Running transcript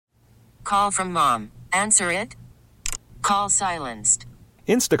Call from mom. Answer it. Call silenced.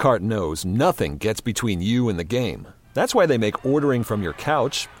 Instacart knows nothing gets between you and the game. That's why they make ordering from your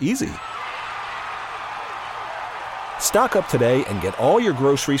couch easy. Stock up today and get all your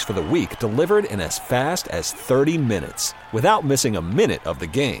groceries for the week delivered in as fast as 30 minutes without missing a minute of the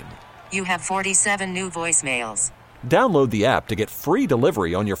game. You have 47 new voicemails. Download the app to get free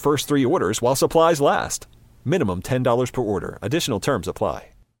delivery on your first 3 orders while supplies last. Minimum $10 per order. Additional terms apply.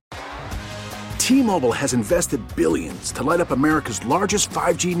 T-Mobile has invested billions to light up America's largest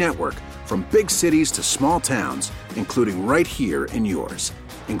 5G network, from big cities to small towns, including right here in yours.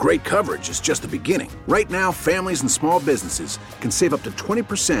 And great coverage is just the beginning. Right now, families and small businesses can save up to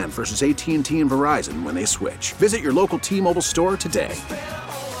 20% versus AT&T and Verizon when they switch. Visit your local T-Mobile store today.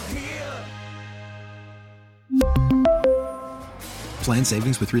 Plan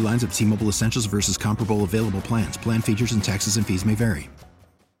savings with 3 lines of T-Mobile Essentials versus comparable available plans. Plan features and taxes and fees may vary.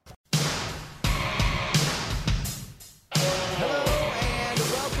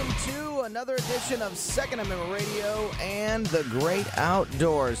 Another edition of Second Amendment Radio and the Great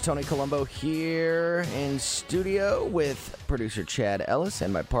Outdoors. Tony Colombo here in studio with producer Chad Ellis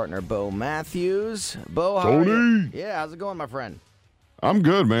and my partner Bo Matthews. Bo, how are you? Yeah, how's it going, my friend? I'm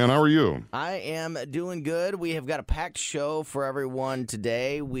good, man. How are you? I am doing good. We have got a packed show for everyone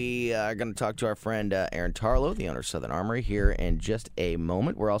today. We are going to talk to our friend Aaron Tarlow, the owner of Southern Armory, here in just a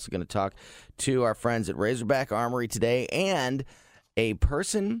moment. We're also going to talk to our friends at Razorback Armory today and a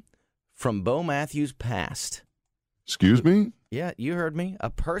person from Bo Matthews' past. Excuse me? Yeah, you heard me. A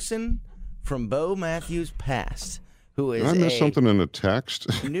person from Bo Matthews' past who is Did I miss something in the text?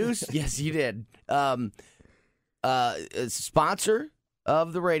 Yes, you did. A sponsor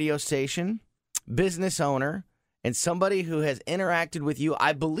of the radio station, business owner, and somebody who has interacted with you,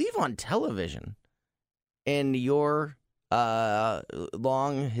 I believe, on television in your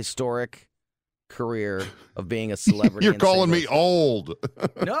long, historic career of being a celebrity. You're calling me old.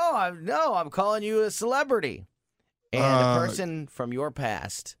 No, I'm calling you a celebrity. And a person from your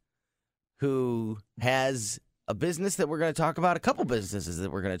past who has a business that we're going to talk about, a couple businesses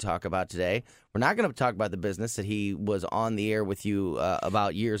that we're going to talk about today. We're not going to talk about the business that he was on the air with you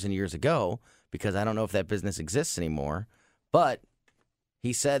about years and years ago, because I don't know if that business exists anymore. But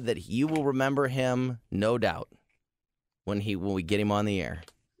he said that you will remember him, no doubt, when we get him on the air.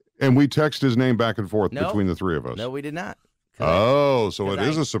 And we text his name back and forth between the three of us. No, we did not. So it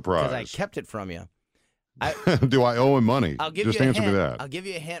is a surprise. Because I kept it from you. Do I owe him money? Just answer me that. I'll give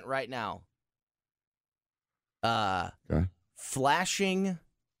you a hint right now. Okay. Flashing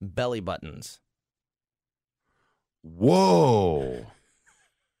belly buttons. Whoa.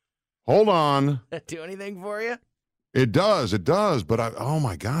 Hold on. Do anything for you? It does. But oh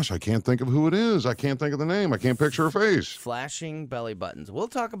my gosh, I can't think of who it is. I can't think of the name. I can't picture her face. Flashing belly buttons. We'll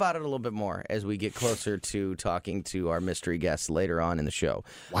talk about it a little bit more as we get closer to talking to our mystery guests later on in the show.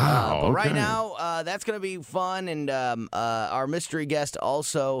 Wow. But right now, that's going to be fun. And our mystery guest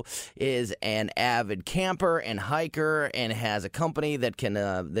also is an avid camper and hiker and has a company that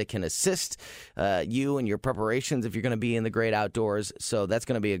can assist you in your preparations if you're going to be in the great outdoors. So that's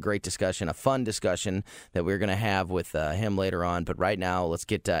going to be a great discussion, a fun discussion that we're going to have with him later on. But right now, let's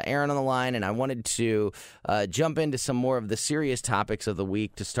get Aaron on the line, and I wanted to jump into some more of the serious topics of the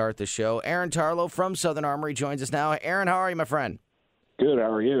week to start the show. Aaron Tarlow from Southern Armory joins us now. Aaron, how are you, my friend? Good.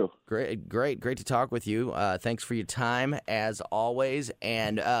 How are you? Great to talk with you. Thanks for your time, as always.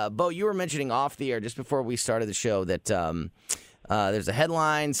 And, Bo, you were mentioning off the air just before we started the show that there's a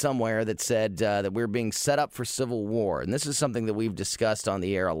headline somewhere that said that we're being set up for civil war. And this is something that we've discussed on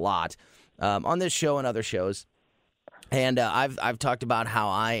the air a lot on this show and other shows. And I've talked about how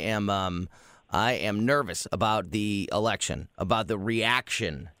I am nervous about the election, about the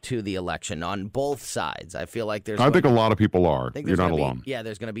reaction to the election on both sides. I feel like I think a lot of people are. You're not alone.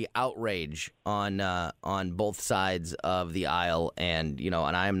 There's going to be outrage on both sides of the aisle, and and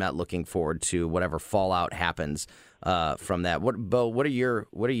I am not looking forward to whatever fallout happens from that. Bo, what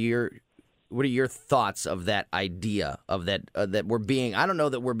are your thoughts of that idea of that we're being, I don't know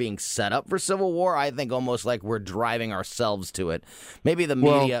that we're being set up for civil war. I think almost like we're driving ourselves to it. Maybe the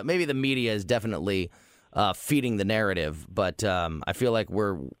media is definitely feeding the narrative, but I feel like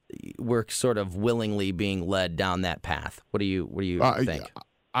we're sort of willingly being led down that path. What do you think?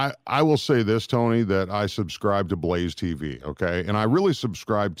 I will say this, Tony, that I subscribe to Blaze TV, okay? And I really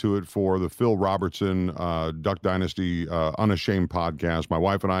subscribe to it for the Phil Robertson Duck Dynasty Unashamed podcast. My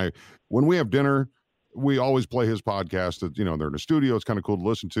wife and I, when we have dinner, we always play his podcast. That they're in the studio. It's kind of cool to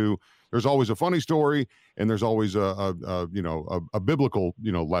listen to. There's always a funny story, and there's always a biblical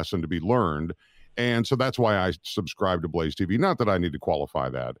lesson to be learned. And so that's why I subscribe to Blaze TV. Not that I need to qualify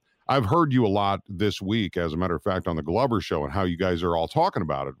that. I've heard you a lot this week, as a matter of fact, on the Glover Show, and how you guys are all talking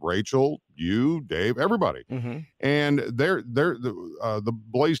about it. Rachel, you, Dave, everybody. Mm-hmm. And the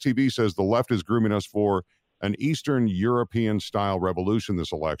Blaze TV says the left is grooming us for an Eastern European style revolution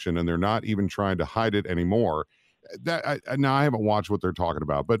this election, and they're not even trying to hide it anymore. Now, I haven't watched what they're talking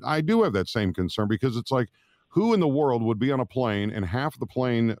about, but I do have that same concern, because it's like, who in the world would be on a plane and half of the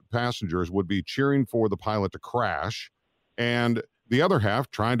plane passengers would be cheering for the pilot to crash and the other half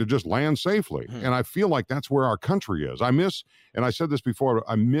trying to just land safely? And I feel like that's where our country is. And I said this before,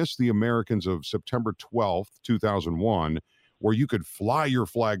 I miss the Americans of September 12th, 2001, where you could fly your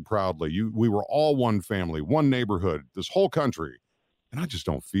flag proudly. We were all one family, one neighborhood, this whole country. And I just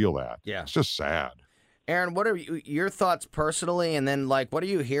don't feel that. Yeah. It's just sad. Aaron, what are your thoughts personally? And then, like, what are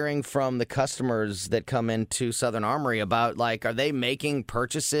you hearing from the customers that come into Southern Armory about, like, are they making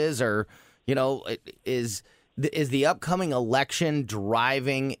purchases, or, you know, is the upcoming election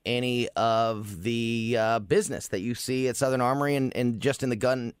driving any of the business that you see at Southern Armory and just in the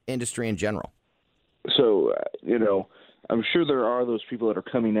gun industry in general? So, you know, I'm sure there are those people that are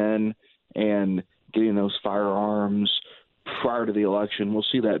coming in and getting those firearms prior to the election. We'll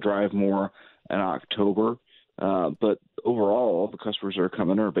see that drive more in October. But overall, the customers that are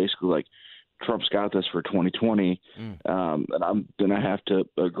coming are basically like, Trump's got this for 2020. And I'm going to have to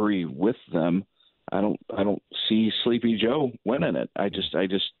agree with them. I don't see Sleepy Joe winning it. I just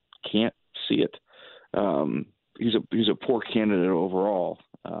can't see it. He's a poor candidate overall.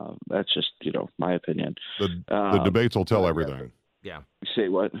 That's just, you know, my opinion. The debates will tell everything. Yeah. You say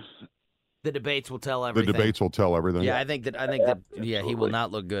what? The debates will tell everything. The debates will tell everything. Yeah, I think that he will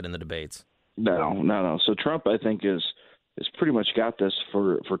not look good in the debates. No. So Trump, I think, is pretty much got this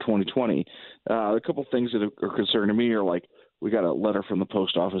for 2020. A couple things that are concerning me are, like, we got a letter from the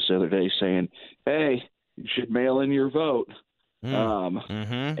post office the other day saying, hey, you should mail in your vote. And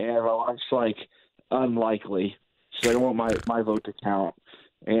my wife's like, unlikely. So I don't want my vote to count.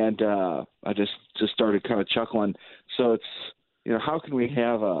 And I just started kind of chuckling. So it's, you know, how can we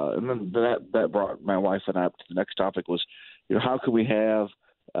have and then that brought my wife and I up to the next topic was, you know, how can we have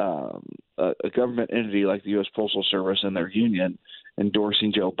a government entity like the U.S. Postal Service and their union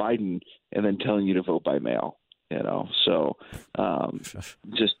endorsing Joe Biden and then telling you to vote by mail, you know? So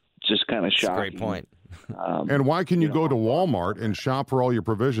just kind of shocking. Great point. And why can you go to Walmart and shop for all your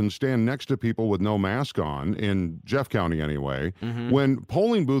provisions, stand next to people with no mask on, in Jeff County anyway, when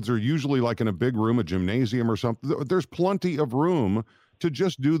polling booths are usually like in a big room, a gymnasium or something? There's plenty of room to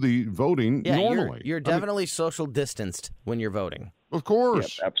just do the voting normally. You're definitely social distanced when you're voting. Of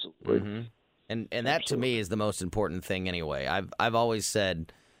course. Yep, absolutely. And that to me is the most important thing anyway. I've always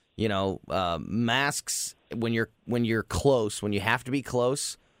said, you know, masks when you're close, when you have to be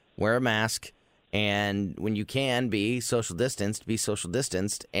close, wear a mask. And when you can be social distanced,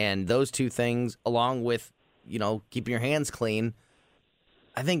 And those two things, along with, you know, keeping your hands clean,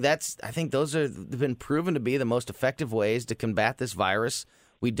 I think those have been proven to be the most effective ways to combat this virus.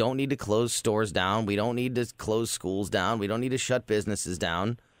 We don't need to close stores down. We don't need to close schools down. We don't need to shut businesses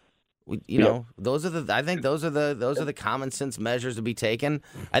down. Those are the common sense measures to be taken.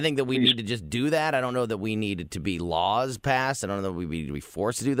 I think that we need to just do that. I don't know that we need it to be laws passed. I don't know that we need to be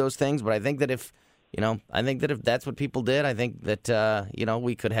forced to do those things. But I think that if that's what people did, I think that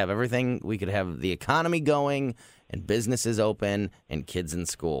we could have everything. We could have the economy going and businesses open and kids in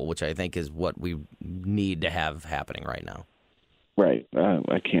school, which I think is what we need to have happening right now. Right.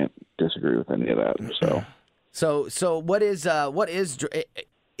 I can't disagree with any of that. So what is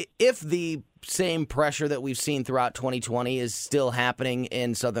if the same pressure that we've seen throughout 2020 is still happening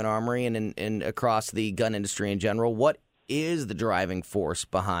in Southern Armory and across the gun industry in general, what is the driving force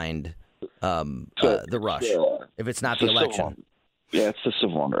behind the rush, if it's not the election? It's the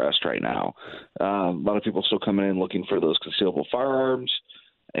civil unrest right now. A lot of people still coming in looking for those concealable firearms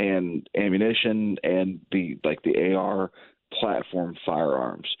and ammunition and the AR platform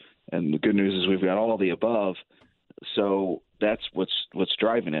firearms. And the good news is we've got all the above. So that's what's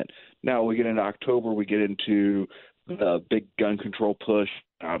driving it. Now we get into October, we get into the big gun control push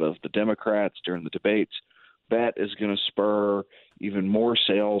out of the Democrats during the debates. That is going to spur even more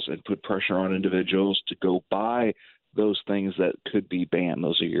sales and put pressure on individuals to go buy those things that could be banned.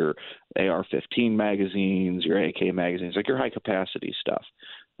 Those are your AR-15 magazines, your AK magazines, like your high-capacity stuff.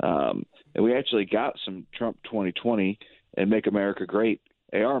 And we actually got some Trump 2020 and Make America Great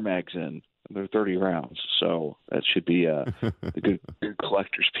AR mags in. They're 30 rounds, so that should be a good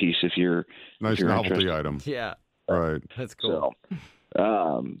collector's piece if you're novelty interested. Item. Yeah, right. That's cool.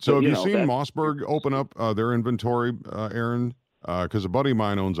 So have you seen Mossberg open up their inventory, Aaron? Because a buddy of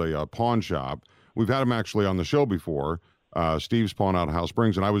mine owns a pawn shop. We've had him actually on the show before, Steve's Pawn out of House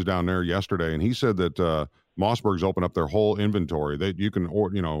Springs, and I was down there yesterday, and he said that Mossberg's opened up their whole inventory. That you can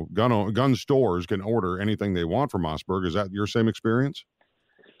order, gun stores can order anything they want from Mossberg. Is that your same experience?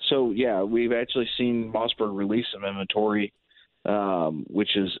 So yeah, we've actually seen Mossberg release some inventory,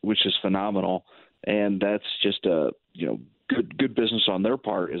 which is phenomenal, and that's just good business on their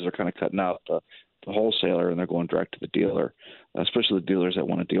part. Is they're kind of cutting out the wholesaler and they're going direct to the dealer, especially the dealers that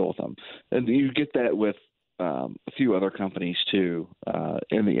want to deal with them. And you get that with a few other companies too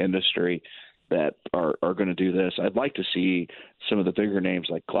in the industry that are going to do this. I'd like to see some of the bigger names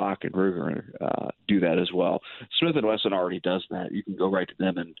like Glock and Ruger do that as well. Smith & Wesson already does that. You can go right to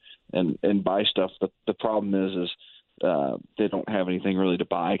them and buy stuff. The problem is they don't have anything really to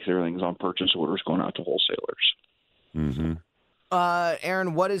buy because everything's on purchase orders going out to wholesalers. Mm-hmm.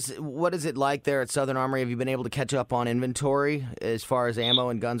 Aaron, what is it like there at Southern Armory? Have you been able to catch up on inventory as far as ammo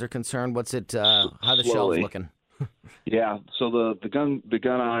and guns are concerned? What's it? How are the shelves looking? Yeah, so the gun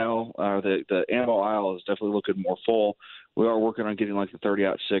aisle, the ammo aisle is definitely looking more full. We are working on getting like the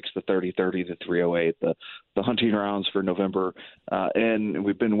 30-06, the 30-30, the 308, the hunting rounds for November, and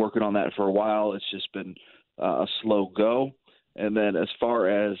we've been working on that for a while. It's just been a slow go. And then as far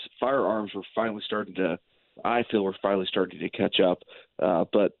as firearms, I feel we're finally starting to catch up.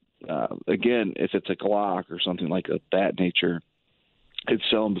 But again, if it's a Glock or something like that nature, it's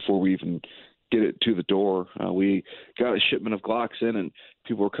selling before we even get it to the door. We got a shipment of Glocks in, and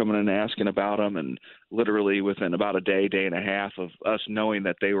people were coming in asking about them, and literally within about a day and a half of us knowing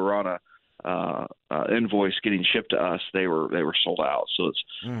that they were on a invoice getting shipped to us, they were sold out. So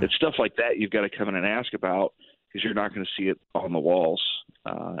it's stuff like that you've got to come in and ask about, because you're not going to see it on the walls,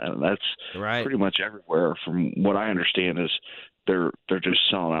 and that's right. Pretty much everywhere. From what I understand, is they're just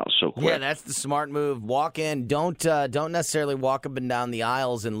selling out so quick. Yeah, that's the smart move. Walk in. Don't necessarily walk up and down the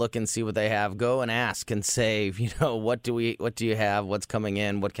aisles and look and see what they have. Go and ask and say, what do you have? What's coming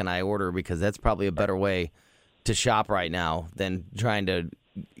in? What can I order? Because that's probably a better way to shop right now than trying to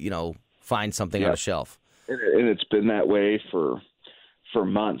find something on a shelf. And it's been that way for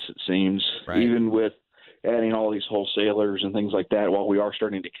months, it seems. Right. Even with adding all these wholesalers and things like that, while we are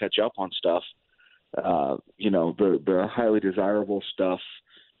starting to catch up on stuff, the highly desirable stuff,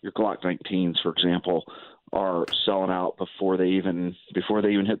 your Glock 19s, for example, are selling out before they even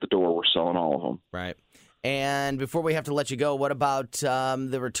hit the door. We're selling all of them. Right. And before we have to let you go, what about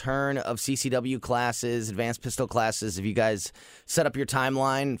the return of CCW classes, advanced pistol classes? Have you guys set up your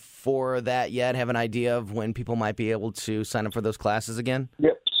timeline for that yet? Have an idea of when people might be able to sign up for those classes again?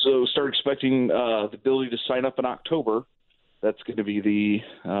 Yep. So start expecting the ability to sign up in October. That's going to be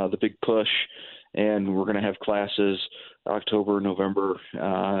the big push, and we're going to have classes October, November,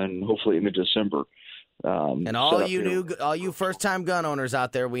 and hopefully into December. And all you first-time gun owners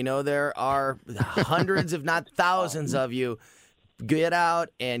out there, we know there are hundreds, if not thousands of you. Get out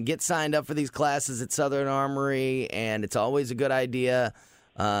and get signed up for these classes at Southern Armory, and it's always a good idea.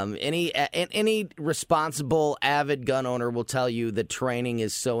 Any responsible, avid gun owner will tell you that training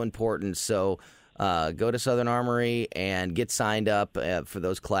is so important. So go to Southern Armory and get signed up for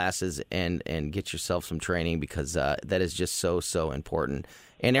those classes and get yourself some training, because that is just so important.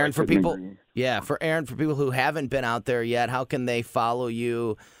 And Aaron, for people who haven't been out there yet, how can they follow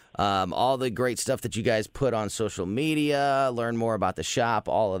you? All the great stuff that you guys put on social media, learn more about the shop,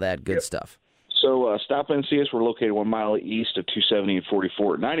 all of that good stuff. So stop in and see us. We're located 1 mile east of 270 and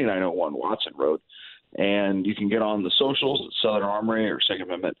 44 at 9901 Watson Road. And you can get on the socials at Southern Armory or Second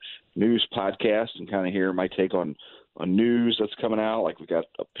Amendment News Podcast and kind of hear my take on news that's coming out. Like we got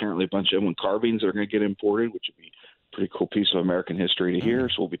apparently a bunch of M1 carbines that are going to get imported, which would be a pretty cool piece of American history to hear.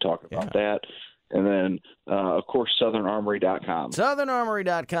 So we'll be talking about that. And then, of course, SouthernArmory.com.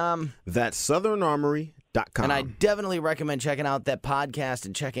 SouthernArmory.com. That's SouthernArmory.com. And I definitely recommend checking out that podcast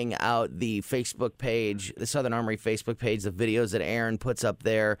and checking out the Facebook page, the Southern Armory Facebook page, the videos that Aaron puts up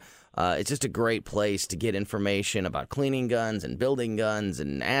there. It's just a great place to get information about cleaning guns and building guns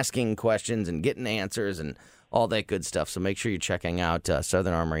and asking questions and getting answers and all that good stuff. So make sure you're checking out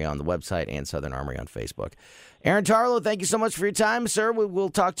Southern Armory on the website and Southern Armory on Facebook. Aaron Tarlow, thank you so much for your time, sir. We'll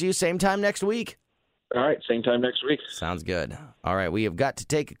talk to you same time next week. All right, same time next week. Sounds good. All right, we have got to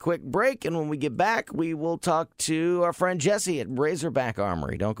take a quick break, and when we get back, we will talk to our friend Jesse at Razorback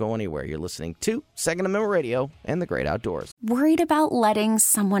Armory. Don't go anywhere. You're listening to Second Amendment Radio and the Great Outdoors. Worried about letting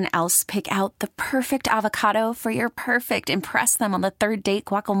someone else pick out the perfect avocado for your perfect impress them on the third date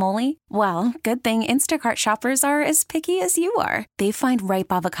guacamole? Well, good thing Instacart shoppers are as picky as you are. They find ripe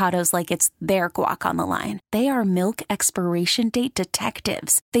avocados like it's their guac on the line. They are milk expiration date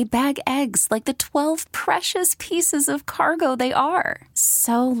detectives. They bag eggs like the 12 of precious pieces of cargo they are.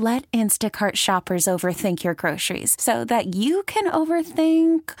 So let Instacart shoppers overthink your groceries so that you can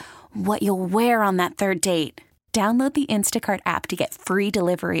overthink what you'll wear on that third date. Download the Instacart app to get free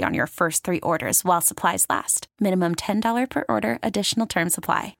delivery on your first 3 orders while supplies last. Minimum $10 per order. Additional terms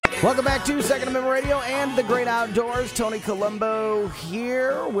apply. Welcome back to Second Amendment Radio and the Great Outdoors. Tony Colombo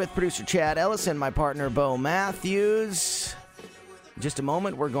here with producer Chad Ellison, my partner Bo Matthews. In just a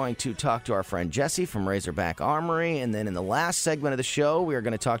moment, we're going to talk to our friend Jesse from Razorback Armory. And then in the last segment of the show, we are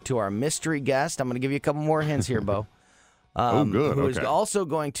going to talk to our mystery guest. I'm going to give you a couple more hints here, Bo. Good. Who is Okay. also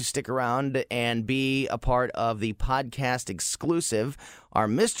going to stick around and be a part of the podcast exclusive. Our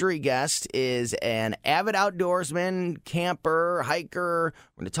mystery guest is an avid outdoorsman, camper, hiker.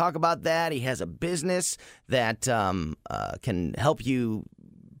 We're going to talk about that. He has a business that can help you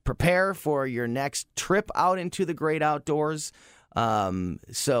prepare for your next trip out into the great outdoors.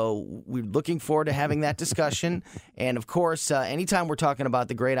 So we're looking forward to having that discussion. And of course, anytime we're talking about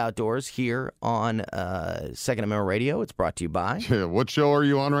the great outdoors here on Second Amendment Radio, it's brought to you by. Yeah, what show are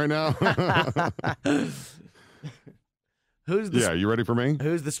you on right now? You ready for me?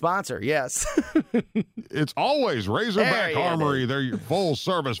 Who's the sponsor? Yes. It's always Razorback There you Armory. They're your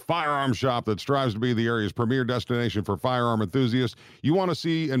full-service firearm shop that strives to be the area's premier destination for firearm enthusiasts. You want to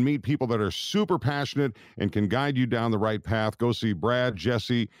see and meet people that are super passionate and can guide you down the right path. Go see Brad,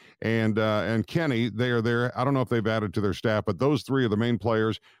 Jesse, and Kenny. They are there. I don't know if they've added to their staff, but those 3 are the main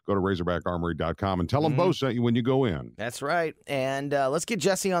players. Go to RazorbackArmory.com and tell them Bo sent you when you go in. That's right. And let's get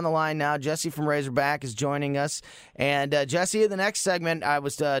Jesse on the line now. Jesse from Razorback is joining us. And Jesse, in the next segment, I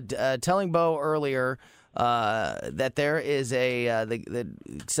was telling Bo earlier that there is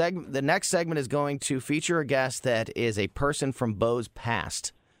the next segment is going to feature a guest that is a person from Bo's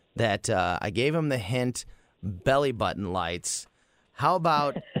past. That I gave him the hint, belly button lights. How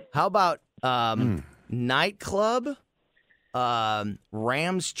about nightclub,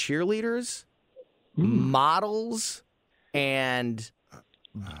 Rams cheerleaders, models, and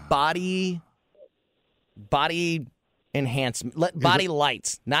body enhancement, body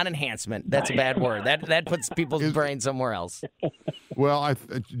lights, not enhancement. That's a bad word. That puts people's brains somewhere else. Well,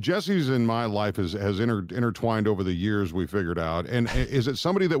 Jesse's in my life has intertwined over the years, we figured out. And is it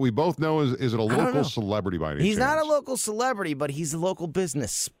somebody that we both know? Is it a local celebrity by any chance? He's not a local celebrity, but he's a local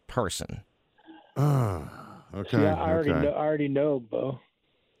business person. Okay. Yeah, I already know, Bo.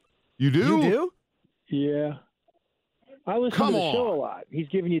 You do? You do? Yeah. I listen to the show a lot. He's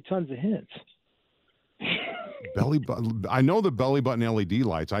giving you tons of hints. Belly button. I know the belly button LED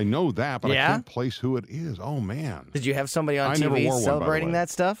lights. I know that, but I can't place who it is. Oh man! Did you have somebody on I never TV wore one, celebrating by the way. that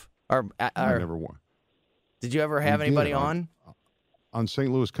stuff? Or I never wore. Did you ever have anybody on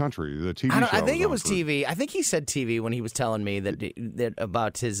St. Louis Country, the TV show? I think it was TV. I think he said TV when he was telling me that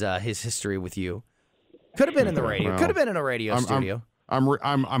about his history with you. Could have been in the radio. Well, Could have been in a radio studio.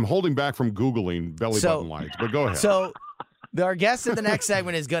 I'm holding back from Googling belly button lights, but go ahead. So our guest in the next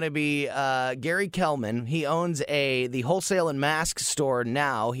segment is going to be Gary Kelman. He owns the wholesale and mask store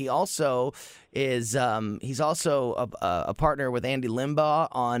now. He also is he's also a partner with Andy Limbaugh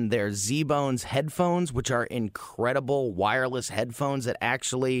on their Z-Bones headphones, which are incredible wireless headphones that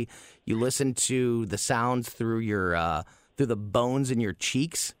actually you listen to the sounds through the bones in your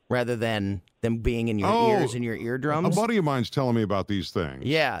cheeks rather than them being in your ears and your eardrums. A buddy of mine's telling me about these things.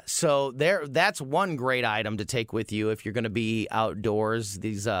 Yeah, so that's one great item to take with you if you're going to be outdoors.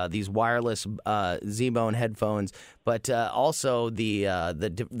 These wireless Z-Bone headphones, but also the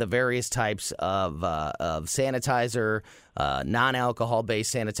various types of sanitizer, non-alcohol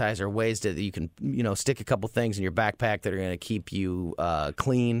based sanitizer, ways that you can stick a couple things in your backpack that are going to keep you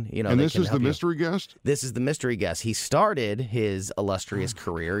clean. And this is the mystery guest? This is the mystery guest. He started his illustrious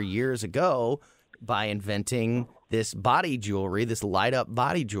career years ago by inventing this body jewelry, this light-up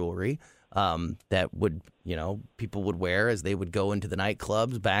body jewelry that would, people would wear as they would go into the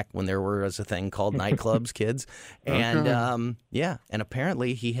nightclubs back when there was a thing called nightclubs, kids. And, and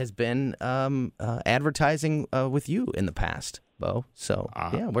apparently he has been advertising with you in the past, Bo. So,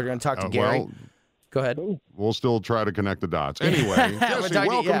 we're going to talk to Gary. Well, go ahead. We'll still try to connect the dots. Anyway, Jesse,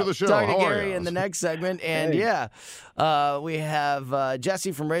 welcome to the show. Talking to How are Gary you? in the next segment. And we have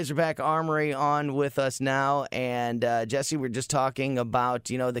Jesse from Razorback Armory on with us now. And Jesse, we're just talking about,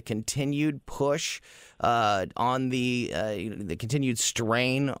 the continued push on the continued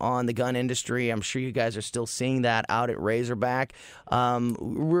strain on the gun industry. I'm sure you guys are still seeing that out at Razorback.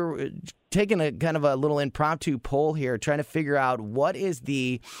 taking a kind of a little impromptu poll here, trying to figure out what is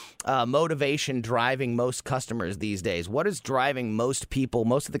the motivation driving most customers these days. What is driving most people,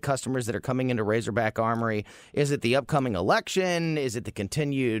 most of the customers that are coming into Razorback Armory? Is it the upcoming election? Is it the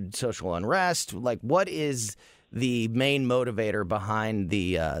continued social unrest? Like, what is the main motivator behind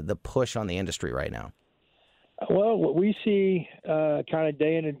the push on the industry right now? Well, what we see kind of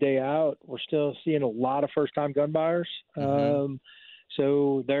day in and day out, we're still seeing a lot of first-time gun buyers.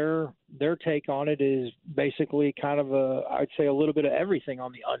 So their take on it is basically kind of I'd say a little bit of everything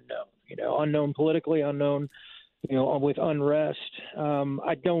on the unknown. Unknown politically, unknown, with unrest.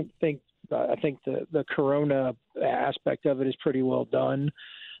 I think the Corona aspect of it is pretty well done.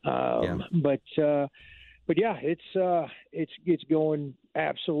 But yeah, it's going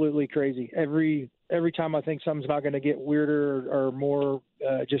absolutely crazy. Every time I think something's not going to get weirder or more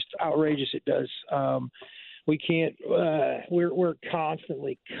just outrageous, it does. We can't. We're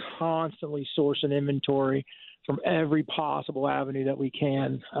constantly sourcing inventory from every possible avenue that we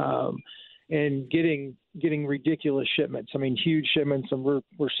can, and getting ridiculous shipments. I mean, huge shipments, and we're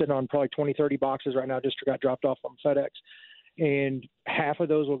sitting on probably 20, 30 boxes right now. Just got dropped off on FedEx, and half of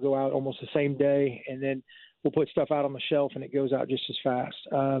those will go out almost the same day, and then we'll put stuff out on the shelf, and it goes out just as fast.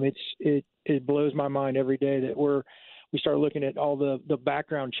 It blows my mind every day that we start looking at all the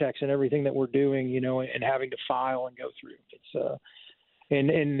background checks and everything that we're doing, and having to file and go through. It's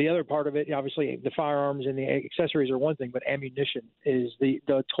and the other part of it, obviously, the firearms and the accessories are one thing, but ammunition is the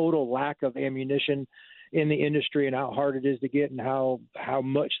total lack of ammunition in the industry and how hard it is to get and how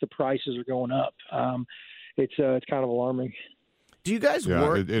much the prices are going up. It's kind of alarming. Do you guys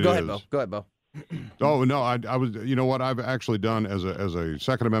work? Go ahead, Bo. Go ahead, Bo. Oh no, I was. You know what I've actually done as a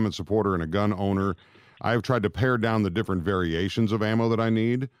Second Amendment supporter and a gun owner, I've tried to pare down the different variations of ammo that I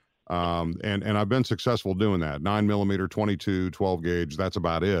need, and I've been successful doing that. 9mm, 22, 12 gauge. That's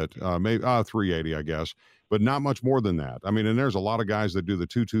about it. Maybe 380, I guess, but not much more than that. I mean, and there's a lot of guys that do the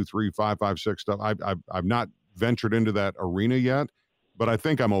 223, 556 stuff. I've not ventured into that arena yet, but I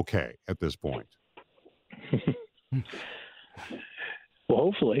think I'm okay at this point. Well,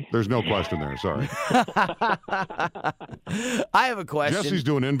 hopefully. There's no question there. Sorry. I have a question. Jesse's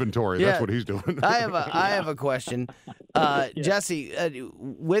doing inventory. That's what he's doing. I have a question. Jesse,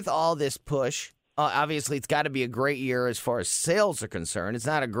 with all this push, obviously it's got to be a great year as far as sales are concerned. It's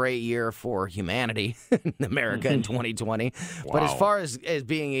not a great year for humanity in America in 2020. Wow. But as far as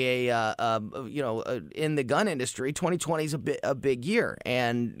being in the gun industry, 2020 is a big year.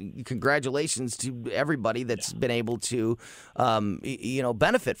 And congratulations to everybody that's been able to,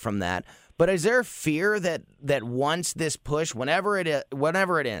 benefit from that. But is there fear that once this push, whenever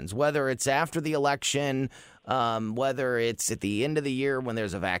it ends, whether it's after the election, whether it's at the end of the year when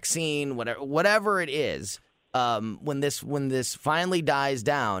there's a vaccine, whatever it is, when this finally dies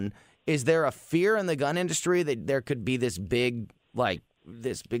down, is there a fear in the gun industry that there could be this big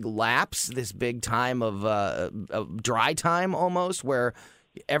lapse, this big time of dry time almost, where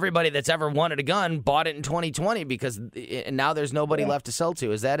everybody that's ever wanted a gun bought it in 2020 because now there's nobody left to sell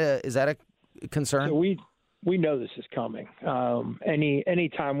to? Is that a concern? So we know this is coming. Any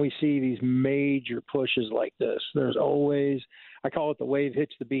time we see these major pushes like this, there's always, I call it the wave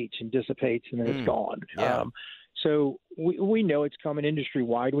hits the beach and dissipates and then it's gone. Yeah. So we know it's coming industry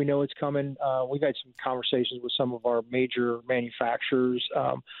wide. We know it's coming. We've had some conversations with some of our major manufacturers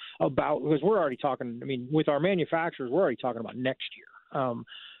about, because we're already talking, with our manufacturers, we're already talking about next year.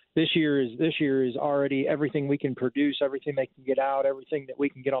 This year is already everything we can produce, everything they can get out, everything that we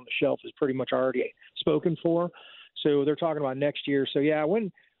can get on the shelf is pretty much already spoken for. So they're talking about next year. So yeah,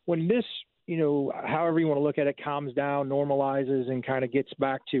 when this, however you want to look at it, calms down, normalizes, and kind of gets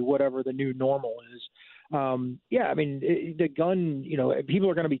back to whatever the new normal is. The gun, people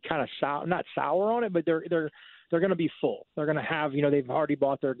are going to be kind of not sour on it, but they're going to be full. They're going to have, they've already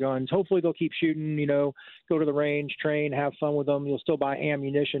bought their guns. Hopefully they'll keep shooting, go to the range, train, have fun with them. You'll still buy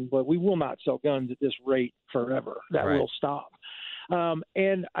ammunition, but we will not sell guns at this rate forever. That will stop.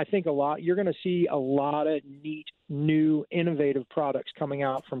 And I think you're going to see a lot of neat, new, innovative products coming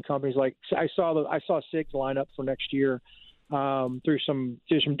out from companies like, I saw SIGs line up for next year through some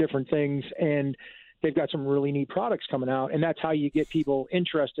different things, and they've got some really neat products coming out, and that's how you get people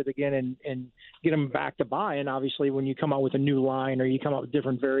interested again and get them back to buying, obviously, when you come out with a new line or you come out with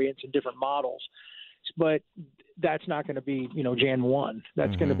different variants and different models. But that's not going to be, Jan 1.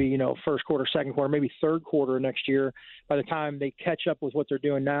 That's going to be, first quarter, second quarter, maybe third quarter next year. By the time they catch up with what they're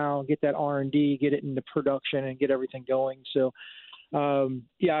doing now, get that R&D, get it into production, and get everything going. So, I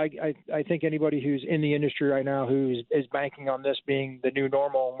think anybody who's in the industry right now is banking on this being the new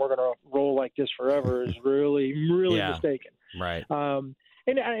normal and we're going to roll like this forever is really, really mistaken. Right.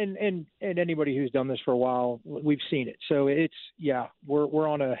 And anybody who's done this for a while, we've seen it. So we're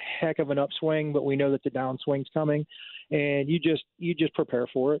on a heck of an upswing, but we know that the downswing's coming, and you just prepare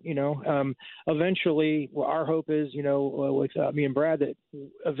for it. Eventually, our hope is, with me and Brad, that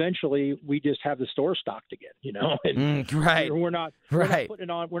eventually we just have the store stocked again. And right. We're not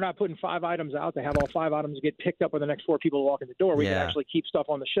putting 5 items out to have all 5 items get picked up when the next 4 people walk in the door. We can actually keep stuff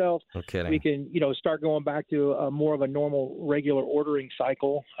on the shelf. No kidding. We can, start going back to more of a normal, regular ordering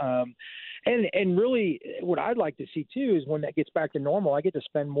cycle. And really what I'd like to see too is when that gets back to normal, I get to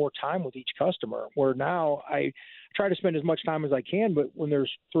spend more time with each customer, where now I try to spend as much time as I can, but when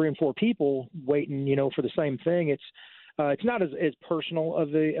there's 3 and 4 people waiting, for the same thing, it's not as personal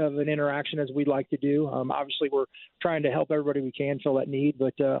of an interaction as we'd like to do. Obviously we're trying to help everybody we can fill that need,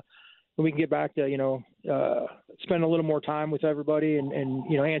 but when we can get back to, spend a little more time with everybody and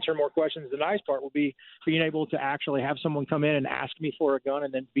answer more questions. The nice part will be being able to actually have someone come in and ask me for a gun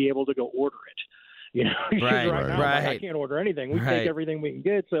and then be able to go order it. Right now, I can't order anything. We take everything we can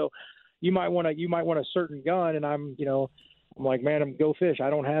get. So you might want a certain gun, and I'm like, man, I'm Go Fish. I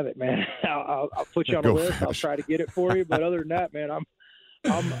don't have it, man. I'll put you on a list. I'll try to get it for you. But other than that, man, I'm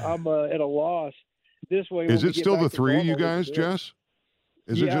at a loss. This way, is it still the 3 you guys, Jess?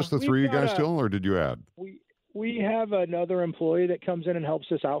 Is it just the 3 you guys still, or did you add? We have another employee that comes in and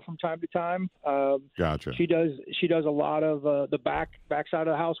helps us out from time to time. Gotcha. She does a lot of the backside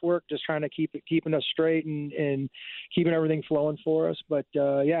of the housework, just trying to keeping us straight and keeping everything flowing for us. But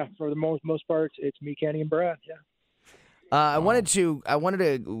for the most part, it's me, Kenny, and Brad. Yeah. I wanted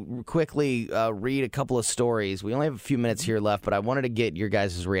to quickly read a couple of stories. We only have a few minutes here left, but I wanted to get your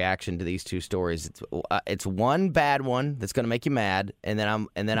guys' reaction to these 2 stories. It's one bad one that's going to make you mad, and then I'm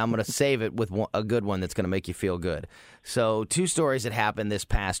going to save it with a good one that's going to make you feel good. So 2 stories that happened this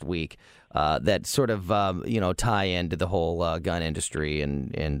past week that sort of tie into the whole gun industry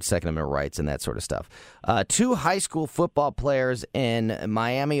and Second Amendment rights and that sort of stuff. 2 high school football players in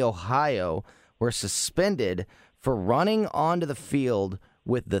Miami, Ohio, were suspended for running onto the field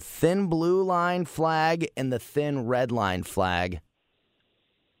with the thin blue line flag and the thin red line flag.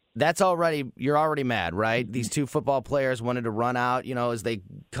 You're already mad, right? These 2 football players wanted to run out, as they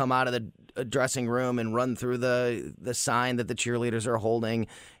come out of the dressing room and run through the sign that the cheerleaders are holding.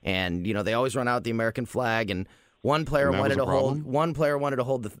 And, they always run out the American flag. And one player wanted to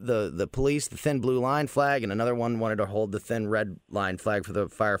hold the police, the thin blue line flag, and another one wanted to hold the thin red line flag for the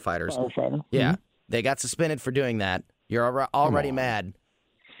firefighters. Yeah. Mm-hmm. They got suspended for doing that. You're already mad.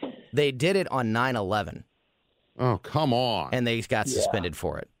 They did it on 9/11. Oh, come on. And they got suspended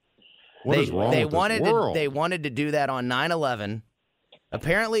for it. What is wrong with this world? They wanted to do that on 9/11.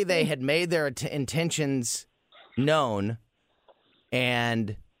 Apparently, they had made their intentions known,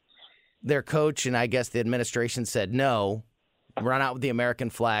 and their coach and I guess the administration said no, run out with the American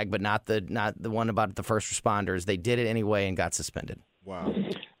flag, but not the one about the first responders. They did it anyway and got suspended. Wow.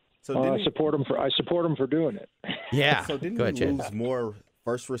 So I support them for doing it. Yeah. So didn't we lose more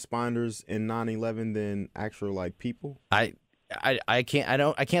first responders in 9/11 than actual people? I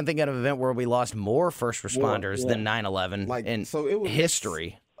can't think of an event where we lost more first responders than 9/11 in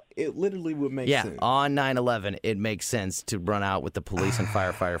history. It literally would make sense. Yeah, on 9/11, it makes sense to run out with the police and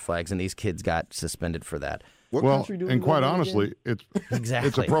firefighter flags, and these kids got suspended for that. What country do we and quite live in honestly, again?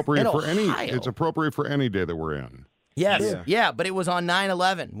 it's appropriate for Ohio. it's appropriate for any day that we're in. Yes, yeah, but it was on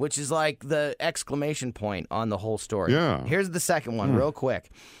 9/11, which is like the exclamation point on the whole story. Yeah. Here's the second one, real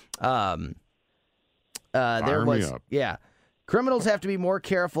quick. Fire me up. Yeah. Criminals have to be more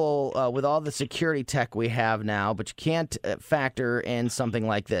careful with all the security tech we have now, but you can't factor in something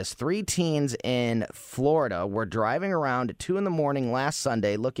like this. 3 teens in Florida were driving around at 2 a.m. last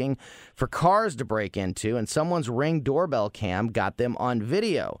Sunday looking for cars to break into, and someone's Ring doorbell cam got them on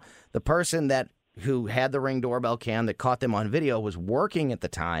video. The person who had the Ring doorbell cam that caught them on video was working at the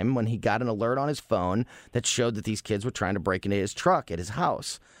time when he got an alert on his phone that showed that these kids were trying to break into his truck at his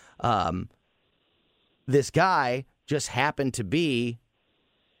house. This guy just happened to be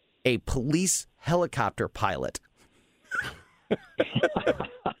a police helicopter pilot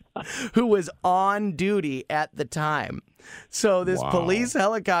who was on duty at the time. So this police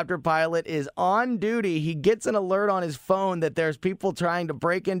helicopter pilot is on duty. He gets an alert on his phone that there's people trying to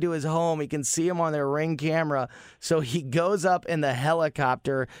break into his home. He can see them on their Ring camera. So he goes up in the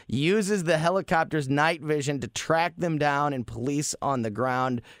helicopter, uses the helicopter's night vision to track them down, and police on the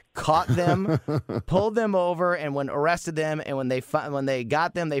ground caught them, pulled them over, and arrested them. And when they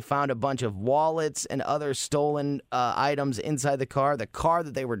got them, they found a bunch of wallets and other stolen items inside the car. The car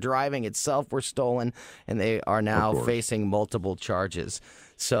that they were driving itself were stolen, and they are now facing multiple charges.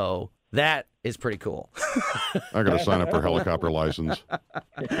 So that is pretty cool. I got to sign up for a helicopter license.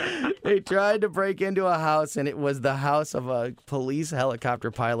 They tried to break into a house, and it was the house of a police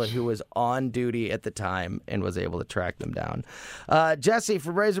helicopter pilot who was on duty at the time and was able to track them down. Jesse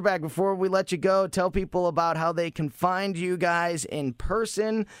from Razorback, before we let you go, tell people about how they can find you guys in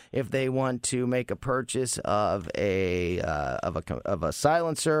person if they want to make a purchase of a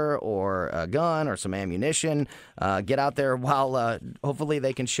silencer or a gun or some ammunition. Get out there while hopefully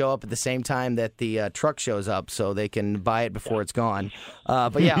they can show up at the same time that the truck shows up so they can buy it before it's gone.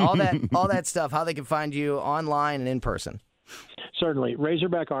 But yeah, all that stuff, how they can find you online and in person. Certainly.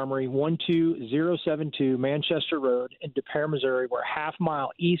 Razorback Armory, 12072 Manchester Road in De Pere, Missouri. We're a half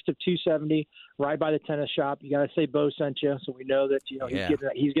mile east of 270, right by the tennis shop. You got to say Bo sent you, so we know that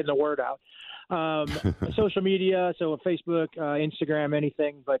he's getting the word out. Social media, so Facebook, Instagram,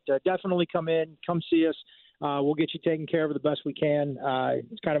 anything. But definitely come in, come see us. We'll get you taken care of the best we can.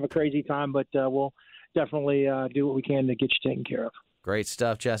 It's kind of a crazy time, but we'll definitely do what we can to get you taken care of. Great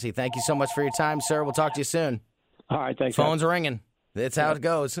stuff, Jesse. Thank you so much for your time, sir. We'll talk to you soon. All right, thanks. Phone's ringing. That's how it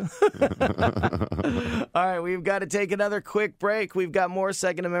goes. All right, we've got to take another quick break. We've got more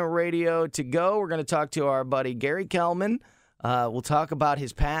Second Amendment Radio to go. We're going to talk to our buddy Gary Kelman. We'll talk about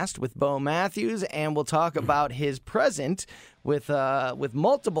his past with Bo Matthews, and we'll talk about his present with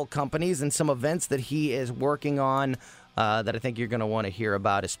multiple companies and some events that he is working on that I think you're going to want to hear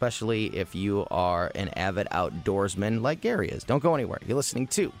about, especially if you are an avid outdoorsman like Gary is. Don't go anywhere. You're listening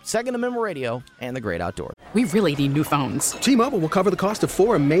to Second Amendment Radio and the Great Outdoors. We really need new phones. T-Mobile will cover the cost of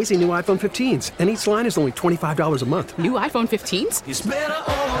 4 amazing new iPhone 15s, and each line is only $25 a month. New iPhone 15s? It's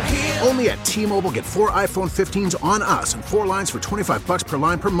better over here. Only at T-Mobile, get 4 iPhone 15s on us and 4 lines for $25 per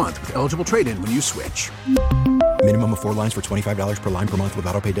line per month with eligible trade-in when you switch. Minimum of 4 lines for $25 per line per month with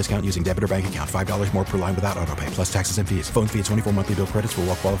autopay discount using debit or bank account. $5 more per line without autopay, plus taxes and fees. Phone fee at 24 monthly bill credits for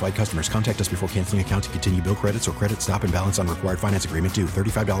well-qualified customers. Contact us before canceling account to continue bill credits or credit stop and balance on required finance agreement due.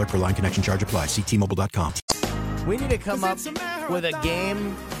 $35 per line connection charge applies. See T-Mobile.com. We need to come up with a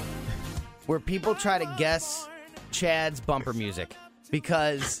game where people try to guess Chad's bumper music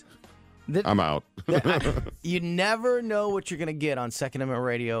because... I'm out. You never know what you're going to get on Second Amendment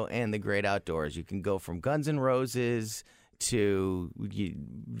Radio and the Great Outdoors. You can go from Guns N' Roses to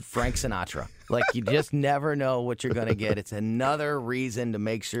Frank Sinatra. Like, you just never know what you're going to get. It's another reason to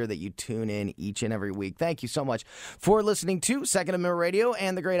make sure that you tune in each and every week. Thank you so much for listening to Second Amendment Radio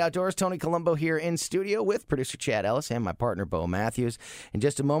and the Great Outdoors. Tony Colombo here in studio with producer Chad Ellis and my partner Bo Matthews. In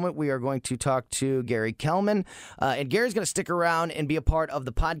just a moment, we are going to talk to Gary Kelman. And Gary's going to stick around and be a part of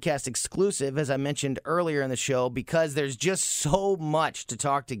the podcast exclusive, as I mentioned earlier in the show, because there's just so much to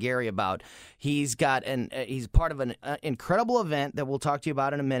talk to Gary about. He's got he's part of an incredible event that we'll talk to you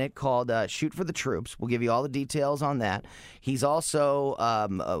about in a minute called Shoot for the Troops. We'll give you all the details on that. He's also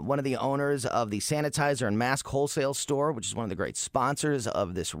one of the owners of the Sanitizer and Mask Wholesale Store, which is one of the great sponsors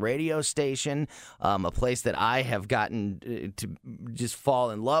of this radio station, a place that I have gotten to just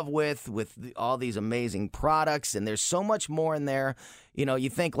fall in love with all these amazing products. And there's so much more in there. You know, you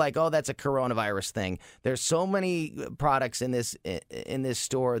think like, oh, that's a coronavirus thing. There's so many products in this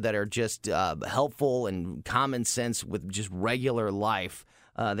store that are just helpful and common sense with just regular life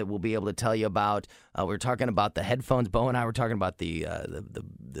that we'll be able to tell you about. We were talking about the headphones. Bo and I were talking about the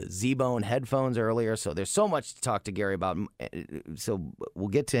Z-Bone headphones earlier. So there's so much to talk to Gary about. So we'll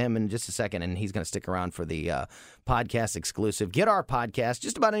get to him in just a second, and he's going to stick around for the podcast exclusive. Get our podcast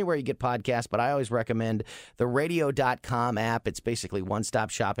just about anywhere you get podcasts, but I always recommend the radio.com app. It's basically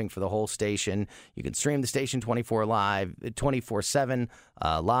one-stop shopping for the whole station. You can stream the station 24/7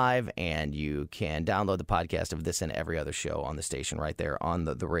 live, and you can download the podcast of this and every other show on the station right there on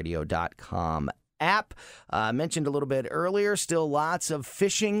the radio.com app. Mentioned a little bit earlier, still lots of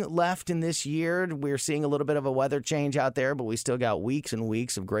fishing left in this year. We're seeing a little bit of a weather change out there, but we still got weeks and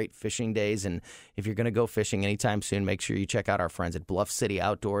weeks of great fishing days. And if you're going to go fishing anytime soon, make sure you check out our friends at Bluff City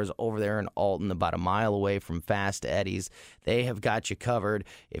Outdoors over there in Alton, about a mile away from Fast Eddie's. They have got you covered.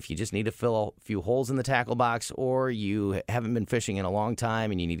 If you just need to fill a few holes in the tackle box, or you haven't been fishing in a long time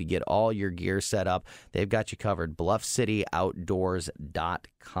and you need to get all your gear set up, they've got you covered.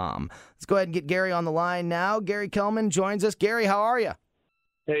 BluffCityOutdoors.com. Let's go ahead and get Gary on the line now. Gary Kelman joins us. Gary, how are you?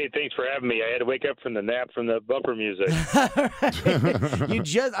 Hey, thanks for having me. I had to wake up from the nap from the bumper music.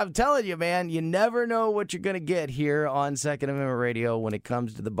 I'm telling you, man, you never know what you're going to get here on Second Amendment Radio when it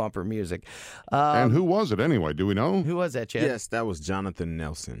comes to the bumper music. And who was it anyway? Do we know? Who was that, Chad? Yes, that was Jonathan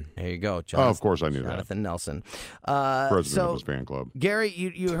Nelson. There you go, Jonathan. Oh, of course I knew Jonathan Nelson. President of his fan club. Gary,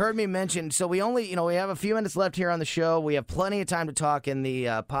 you heard me mention, so we have a few minutes left here on the show. We have plenty of time to talk in the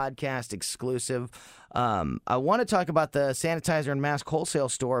podcast exclusive. I want to talk about the sanitizer and mask wholesale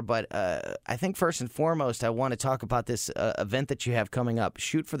store, but I think first and foremost, I want to talk about this event that you have coming up,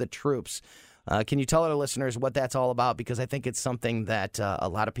 Shoot for the Troops. Can you tell our listeners what that's all about? Because I think it's something that a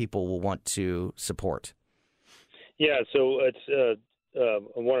lot of people will want to support. Yeah, so it's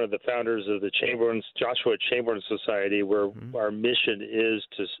one of the founders of the Joshua Chamberlain Society, where our mission is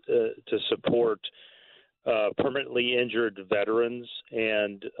to support permanently injured veterans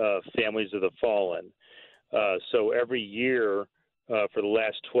and families of the fallen. So every year for the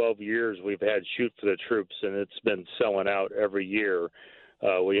last 12 years, we've had Shoot for the Troops, and it's been selling out every year.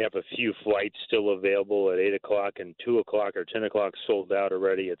 We have a few flights still available at 8 o'clock and 2 o'clock or 10 o'clock sold out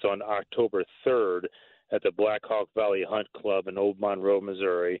already. It's on October 3rd at the Black Hawk Valley Hunt Club in Old Monroe,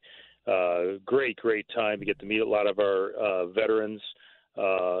 Missouri. Great time to get to meet a lot of our veterans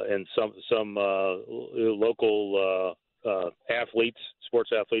and some local athletes, sports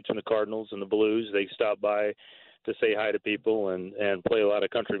athletes from the Cardinals and the Blues. They stop by to say hi to people and play a lot of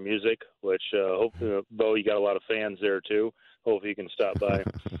country music, which hopefully, Bo, you got a lot of fans there too. Hopefully you can stop by.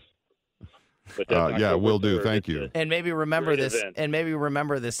 Yeah, will do. Thank you. And maybe remember this. Event. And maybe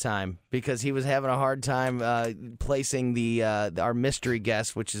remember this time, because he was having a hard time placing our mystery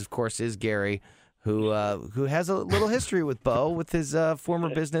guest, which of course is Gary, who has a little history with Bo with his former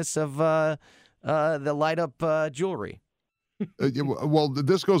business of the light up jewelry. Well,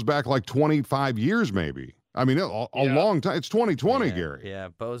 this goes back like 25 years, maybe. I mean, a long time. It's 2020, Gary. Yeah,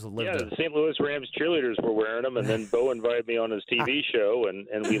 Bo's lived. Yeah, the St. Louis Rams cheerleaders were wearing them, and then Bo invited me on his TV show, and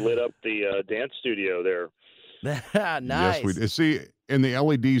we lit up the dance studio there. Nice. Yes, we did. See, and the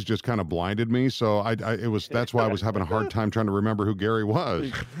LEDs just kind of blinded me, so that's why I was having a hard time trying to remember who Gary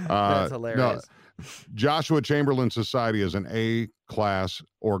was. That's hilarious. No, Joshua Chamberlain Society is an A-class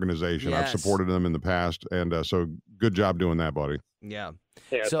organization. Yes. I've supported them in the past, and so good job doing that, buddy. Yeah.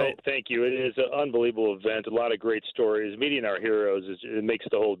 Yeah, thank you. It is an unbelievable event. A lot of great stories. Meeting our heroes it makes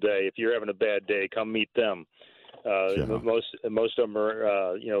the whole day. If you're having a bad day, come meet them. Most of them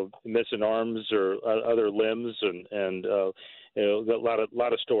are missing arms or other limbs, and a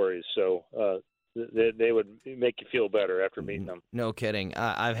lot of stories. So they would make you feel better after meeting them. No kidding.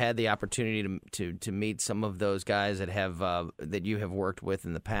 I've had the opportunity to meet some of those guys that you have worked with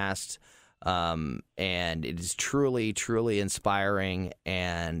in the past. And it is truly, truly inspiring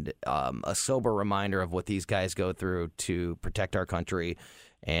and a sober reminder of what these guys go through to protect our country,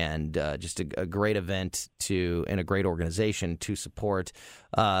 and just a great event and a great organization to support.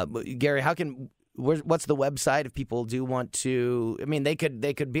 Gary, what's the website if people do want to? I mean, they could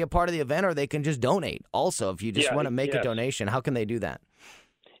be a part of the event, or they can just donate. Also, if you just want to make a donation, how can they do that?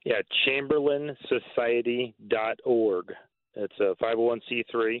 Yeah, ChamberlainSociety.org. It's a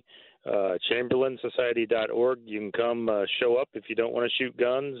 501c3. ChamberlainSociety.org. You can come show up if you don't want to shoot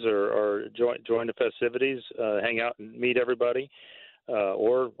guns or join the festivities, hang out and meet everybody,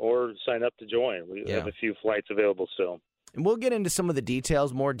 or sign up to join. We have a few flights available still. And we'll get into some of the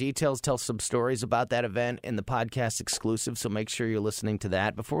details, more details, tell some stories about that event in the podcast exclusive, so make sure you're listening to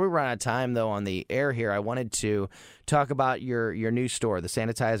that. Before we run out of time, though, on the air here, I wanted to talk about your new store, the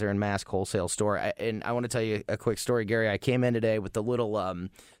Sanitizer and Mask Wholesale Store. And I want to tell you a quick story, Gary. I came in today with the little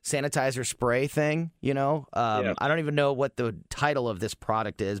sanitizer spray thing, I don't even know what the title of this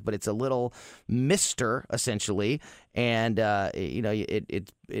product is, but it's a little mister, essentially. And,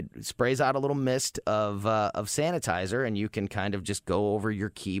 it sprays out a little mist of sanitizer, and you can kind of just go over your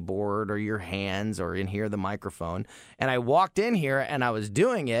keyboard or your hands or in here the microphone. And I walked in here and I was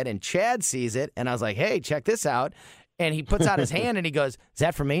doing it, and Chad sees it, and I was like, hey, check this out. And he puts out his hand and he goes, is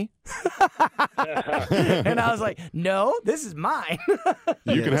that for me? And I was like, no, this is mine.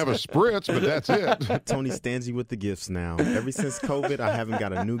 You can have a spritz, but that's it. Tony Stanzi with the gifts now. Ever since COVID, I haven't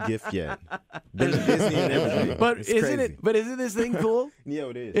got a new gift yet. Been busy and everything. But isn't this thing cool? Yeah,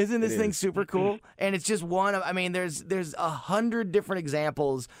 it is. Isn't this thing super cool? And it's just one of, there's 100 different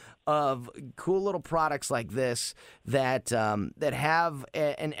examples of cool little products like this that have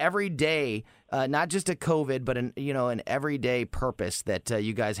an everyday, not just a COVID, but an everyday purpose that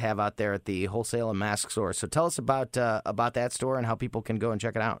you guys have out there at the Wholesale and Mask Store. So tell us about that store and how people can go and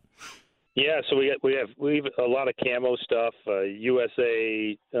check it out. Yeah, so we have a lot of camo stuff,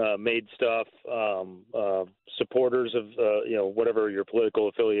 USA made stuff, supporters of whatever your political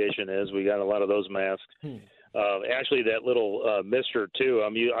affiliation is. We got a lot of those masks. Actually, that little mister too.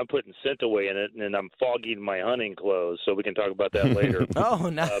 I'm putting scent away in it, and I'm fogging my hunting clothes. So we can talk about that later. Oh,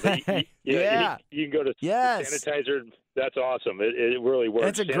 nice. You can go to sanitizer. That's awesome. It really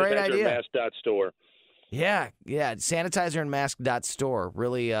works. That's a great idea. Sanitizerandmask.store. Yeah. Sanitizerandmask.store.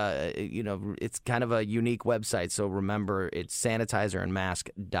 Really, it's kind of a unique website. So remember, it's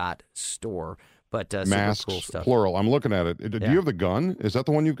sanitizerandmask.store. But masks, super cool stuff. plural. I'm looking at it. Do you have the gun? Is that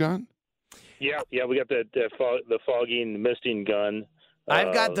the one you've got? Yeah, we got the fogging, misting gun.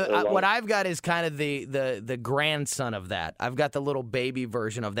 I've got what I've got is kind of the grandson of that. I've got the little baby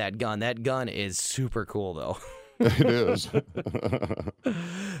version of that gun. That gun is super cool, though. It is.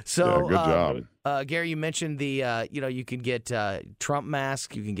 So, good job, Gary. You mentioned the you can get Trump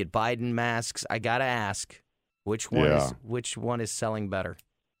masks, you can get Biden masks. I gotta ask, which one is selling better?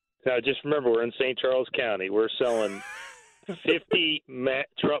 Now, just remember, we're in St. Charles County. We're selling 50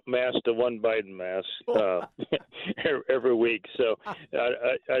 Trump masks to one Biden mask every week. So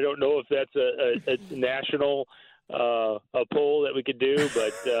I don't know if that's a national a poll that we could do,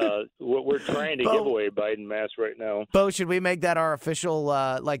 but we're trying to give away Biden masks right now. Bo, should we make that our official,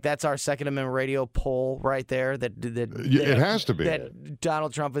 that's our Second Amendment radio poll right there? It has to be. That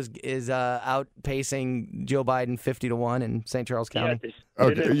Donald Trump is outpacing Joe Biden 50-1 in St. Charles County.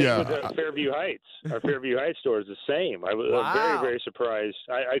 Yeah, with Fairview Heights. Our Fairview Heights store is the same. I was very, very surprised.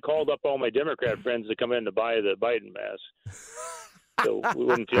 I called up all my Democrat friends to come in to buy the Biden mask. So we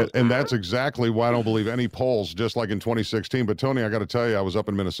wouldn't feel and that's exactly why I don't believe any polls, just like in 2016. But, Tony, I got to tell you, I was up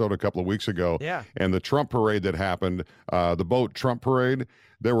in Minnesota a couple of weeks ago. Yeah. And the Trump parade that happened, the boat Trump parade,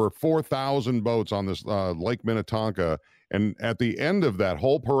 there were 4,000 boats on this Lake Minnetonka. And at the end of that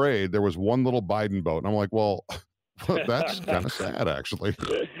whole parade, there was one little Biden boat. And I'm like, well, that's kind of sad, actually.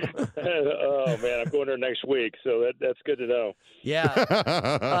 Oh, man, I'm going there next week, so that's good to know.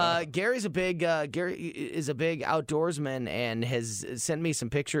 Yeah. Gary is a big outdoorsman and has sent me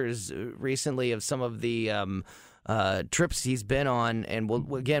some pictures recently of some of the trips he's been on. And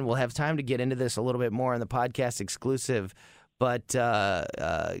we'll have time to get into this a little bit more on the podcast exclusive. But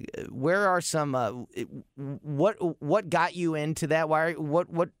where are some? What got you into that?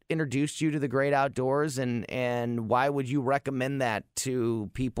 What introduced you to the great outdoors, and why would you recommend that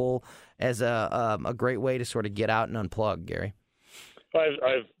to people as a great way to sort of get out and unplug, Gary?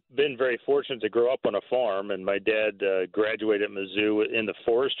 I've been very fortunate to grow up on a farm, and my dad graduated at Mizzou in the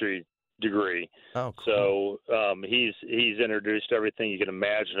forestry degree. Oh, cool. So he's introduced everything you can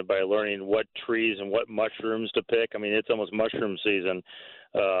imagine by learning what trees and what mushrooms to pick. I mean, it's almost mushroom season.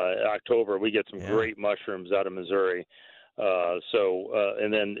 October, we get some great mushrooms out of Missouri.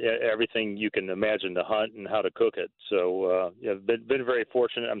 And then everything you can imagine to hunt and how to cook it. So been very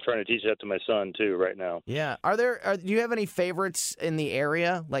fortunate. I'm trying to teach that to my son too right now. Yeah. Do you have any favorites in the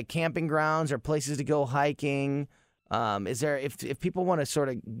area, like camping grounds or places to go hiking? Is there, if people want to sort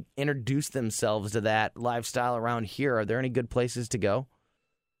of introduce themselves to that lifestyle around here, are there any good places to go?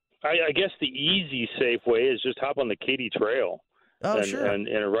 I guess the easy, safe way is just hop on the Katy Trail. Oh, sure. And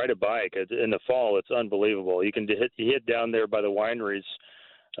ride a bike. In the fall, it's unbelievable. You can hit down there by the wineries,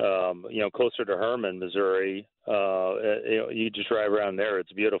 closer to Hermann, Missouri. You just drive around there.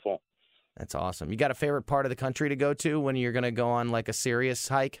 It's beautiful. That's awesome. You got a favorite part of the country to go to when you're going to go on like a serious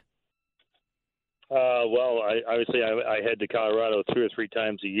hike? Well, I head to Colorado 2 or 3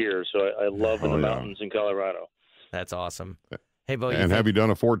 times a year, so I love the mountains in Colorado. That's awesome. Hey, Bo, have you done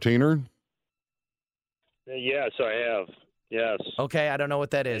a 14er? Yes, I have. Yes. Okay, I don't know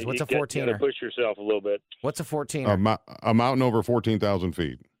what that is. What's a 14er? You got to push yourself a little bit. What's a 14er? A mountain over 14,000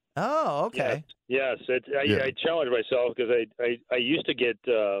 feet. Oh, okay. Yes. I challenge myself because I used to get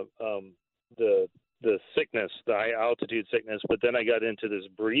the sickness, the high altitude sickness, but then I got into this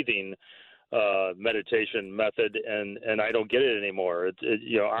breathing meditation method, and I don't get it anymore.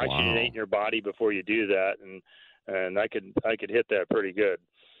 Oxygenating your body before you do that, and I could hit that pretty good.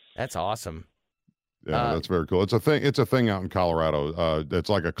 That's awesome. Yeah, that's very cool. It's a thing out in Colorado. It's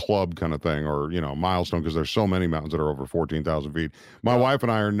like a club kind of thing, or milestone, because there's so many mountains that are over 14,000 feet. My wife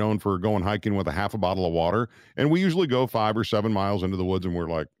and I are known for going hiking with a half a bottle of water, and we usually go 5 or 7 miles into the woods, and we're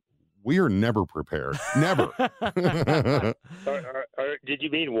like, we are never prepared. Never. Did you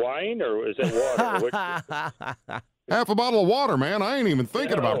mean wine, or is that water? Half a bottle of water, man. I ain't even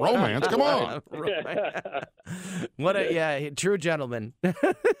thinking about romance. Come on. True gentleman.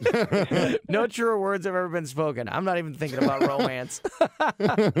 No truer words have ever been spoken. I'm not even thinking about romance. All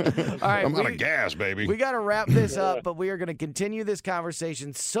right, I'm out of gas, baby. We got to wrap this up, but we are going to continue this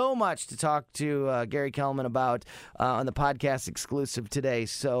conversation. So much to talk to Gary Kellman about on the podcast exclusive today,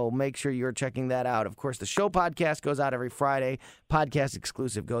 so make sure you're checking that out. Of course, the show podcast goes out every Friday. Podcast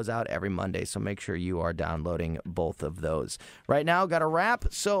exclusive goes out every Monday, so make sure you are downloading both of those. Right now, got a wrap.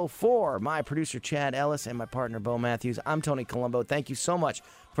 So for my producer, Chad Ellis, and my partner, Bo Matthews, I'm Tony Colombo. Thank you so much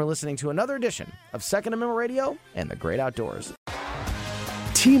for listening to another edition of Second Amendment Radio and the Great Outdoors.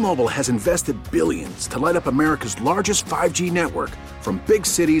 T-Mobile has invested billions to light up America's largest 5G network, from big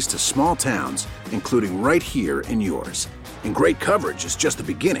cities to small towns, including right here in yours. And great coverage is just the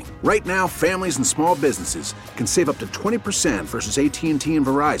beginning. Right now, families and small businesses can save up to 20% versus AT&T and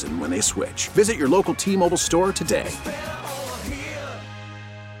Verizon when they switch. Visit your local T-Mobile store today.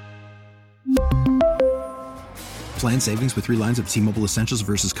 Plan savings with 3 lines of T-Mobile Essentials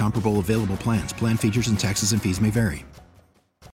versus comparable available plans. Plan features and taxes and fees may vary.